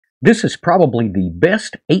This is probably the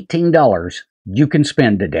best $18 you can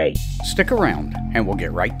spend today. Stick around and we'll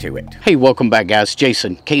get right to it. Hey, welcome back guys.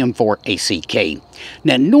 Jason, KM4ACK.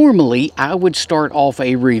 Now normally I would start off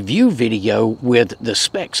a review video with the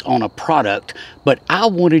specs on a product, but I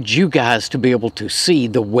wanted you guys to be able to see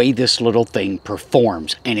the way this little thing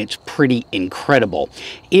performs, and it's pretty incredible.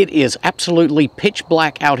 It is absolutely pitch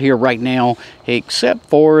black out here right now, except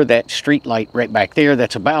for that street light right back there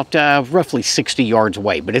that's about roughly 60 yards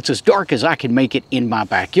away, but it's as dark as I can make it in my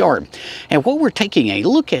backyard. And what we're taking a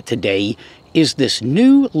look at today is this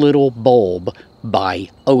new little bulb by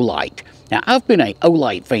Olight. Now, I've been an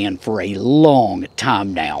Olight fan for a long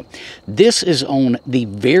time now. This is on the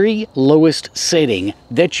very lowest setting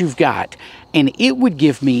that you've got, and it would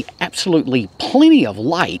give me absolutely plenty of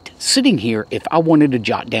light sitting here if I wanted to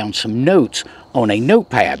jot down some notes on a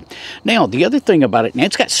notepad. Now, the other thing about it, and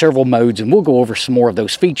it's got several modes, and we'll go over some more of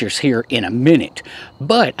those features here in a minute,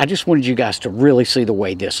 but I just wanted you guys to really see the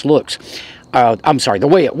way this looks. The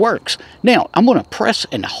way it works. Now, I'm going to press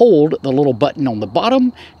and hold the little button on the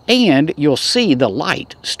bottom, and you'll see the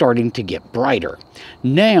light starting to get brighter.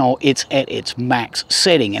 Now, it's at its max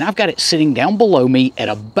setting, and I've got it sitting down below me at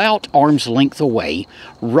about arm's length away,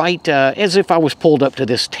 right as if I was pulled up to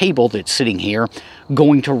this table that's sitting here,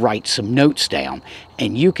 going to write some notes down.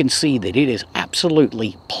 And you can see that it is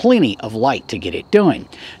absolutely plenty of light to get it done.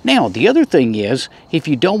 Now, the other thing is, if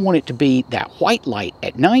you don't want it to be that white light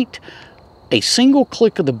at night, a single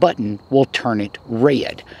click of the button will turn it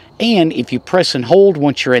red. And if you press and hold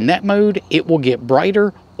once you're in that mode, it will get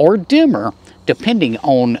brighter or dimmer depending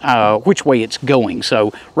on which way it's going.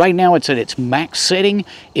 So right now it's at its max setting.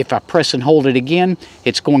 If I press and hold it again,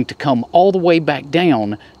 it's going to come all the way back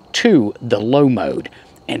down to the low mode.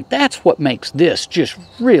 And that's what makes this just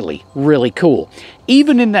really, really cool.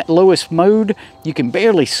 Even in that lowest mode, you can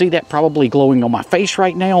barely see that probably glowing on my face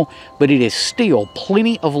right now, but it is still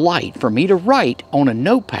plenty of light for me to write on a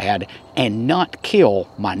notepad and not kill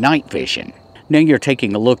my night vision. Now you're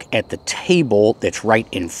taking a look at the table that's right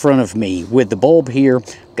in front of me with the bulb here,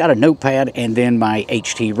 got a notepad, and then my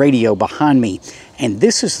HT radio behind me. And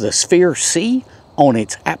this is the Sphere C on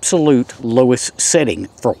its absolute lowest setting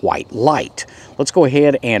for white light. Let's go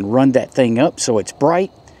ahead and run that thing up so it's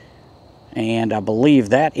bright, and I believe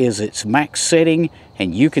that is its max setting,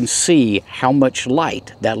 and you can see how much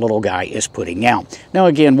light that little guy is putting out. Now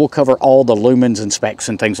again, we'll cover all the lumens and specs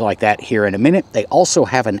and things like that here in a minute. They also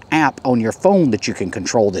have an app on your phone that you can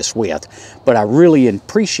control this with, but I really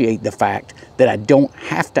appreciate the fact that I don't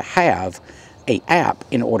have to have an app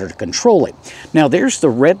in order to control it. Now there's the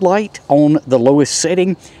red light on the lowest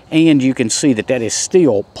setting, and you can see that that is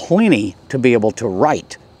still plenty to be able to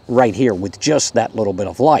write right here with just that little bit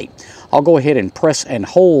of light. I'll go ahead and press and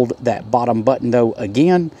hold that bottom button though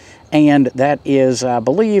again, and that is, I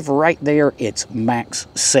believe, right there its max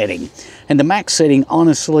setting. And the max setting,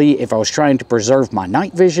 honestly, if I was trying to preserve my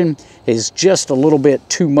night vision, is just a little bit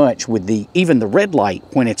too much with even the red light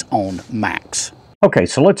when it's on max. Okay,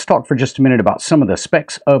 so let's talk for just a minute about some of the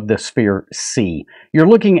specs of the Sphere C. You're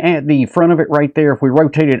looking at the front of it right there. If we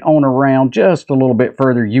rotate it on around just a little bit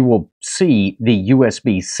further, you will see the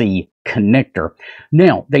USB-C connector.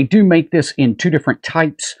 Now, they do make this in two different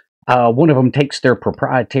types. One of them takes their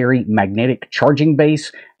proprietary magnetic charging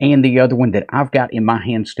base, and the other one that I've got in my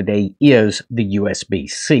hands today is the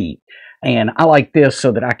USB-C. And I like this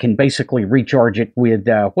so that I can basically recharge it with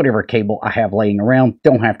whatever cable I have laying around.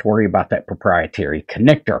 Don't have to worry about that proprietary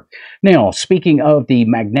connector. Now, speaking of the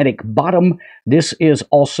magnetic bottom, this is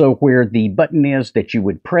also where the button is that you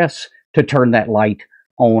would press to turn that light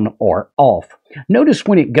on or off. Notice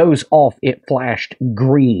when it goes off, it flashed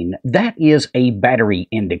green. That is a battery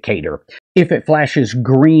indicator. If it flashes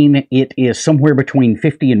green, it is somewhere between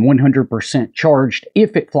 50 and 100% charged.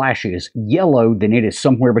 If it flashes yellow, then it is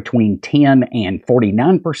somewhere between 10 and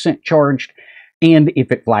 49% charged. And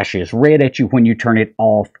if it flashes red at you when you turn it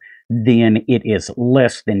off, then it is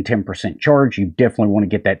less than 10% charged. You definitely want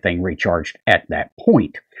to get that thing recharged at that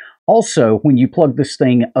point. Also, when you plug this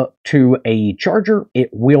thing up to a charger, it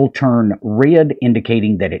will turn red,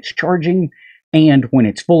 indicating that it's charging. And when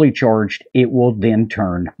it's fully charged, it will then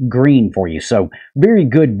turn green for you. So very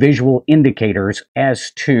good visual indicators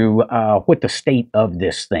as to what the state of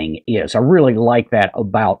this thing is. I really like that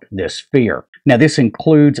about this Sphere. Now this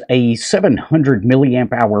includes a 700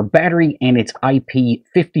 milliamp hour battery, and it's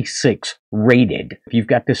IP56 rated. If you've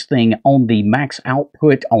got this thing on the max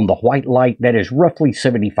output on the white light, that is roughly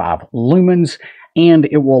 75 lumens. and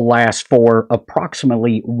it will last for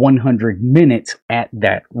approximately 100 minutes at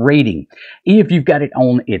that rating. If you've got it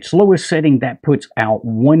on its lowest setting, that puts out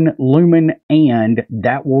 1 lumen, and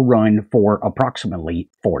that will run for approximately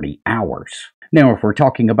 40 hours. Now, if we're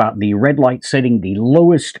talking about the red light setting, the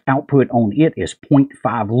lowest output on it is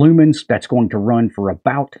 0.5 lumens. That's going to run for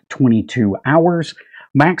about 22 hours.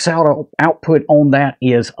 Max output on that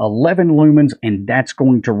is 11 lumens, and that's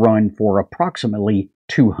going to run for approximately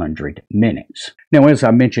 200 minutes. Now, as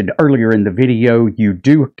I mentioned earlier in the video, you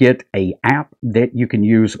do get an app that you can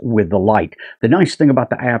use with the light. The nice thing about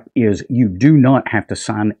the app is you do not have to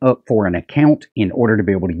sign up for an account in order to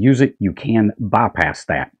be able to use it. You can bypass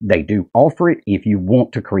that. They do offer it if you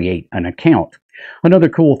want to create an account. Another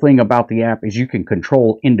cool thing about the app is you can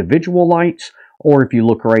control individual lights, or if you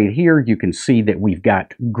look right here, you can see that we've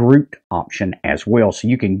got grouped option as well. So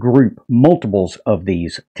you can group multiples of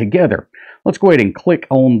these together. Let's go ahead and click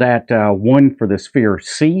on that one for the Sphere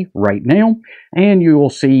C right now, and you will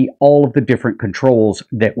see all of the different controls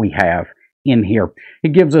that we have in here.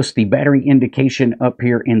 It gives us the battery indication up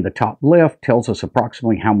here in the top left, tells us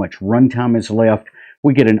approximately how much runtime is left.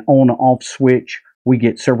 We get an on-off switch. We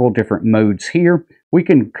get several different modes here. We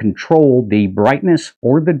can control the brightness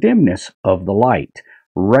or the dimness of the light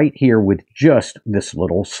right here with just this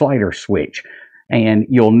little slider switch. And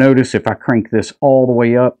you'll notice if I crank this all the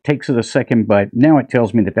way up, takes it a second, but now it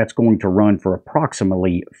tells me that that's going to run for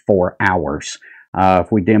approximately 4 hours.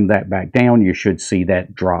 If we dim that back down, you should see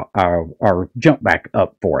that drop or jump back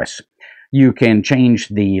up for us. You can change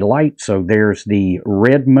the light, so there's the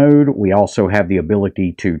red mode. We also have the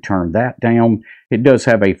ability to turn that down. It does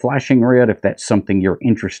have a flashing red if that's something you're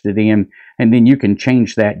interested in, and then you can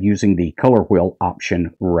change that using the color wheel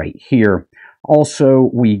option right here. Also,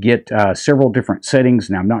 we get several different settings.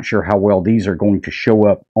 Now, I'm not sure how well these are going to show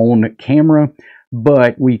up on camera,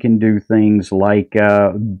 but we can do things like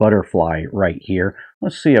butterfly right here.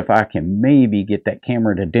 Let's see if I can maybe get that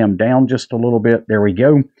camera to dim down just a little bit. There we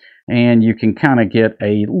go. And you can kind of get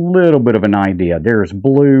a little bit of an idea. There's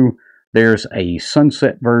blue, there's a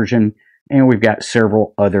sunset version, and we've got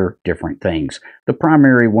several other different things. The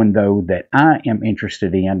primary one, though, that I am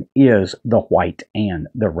interested in is the white and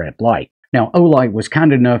the red light. Now, Olight was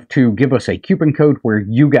kind enough to give us a coupon code where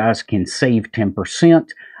you guys can save 10%.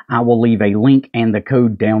 I will leave a link and the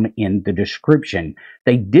code down in the description.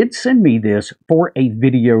 They did send me this for a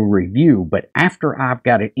video review, but after I've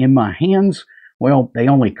got it in my hands, well, they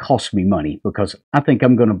only cost me money because I think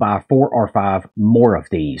I'm going to buy 4 or 5 more of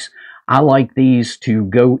these. I like these to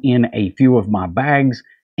go in a few of my bags,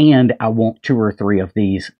 and I want 2 or 3 of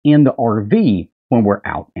these in the RV when we're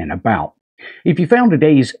out and about. If you found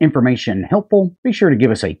today's information helpful, be sure to give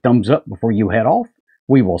us a thumbs up before you head off.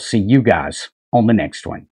 We will see you guys on the next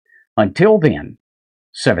one. Until then,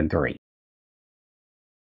 7-3.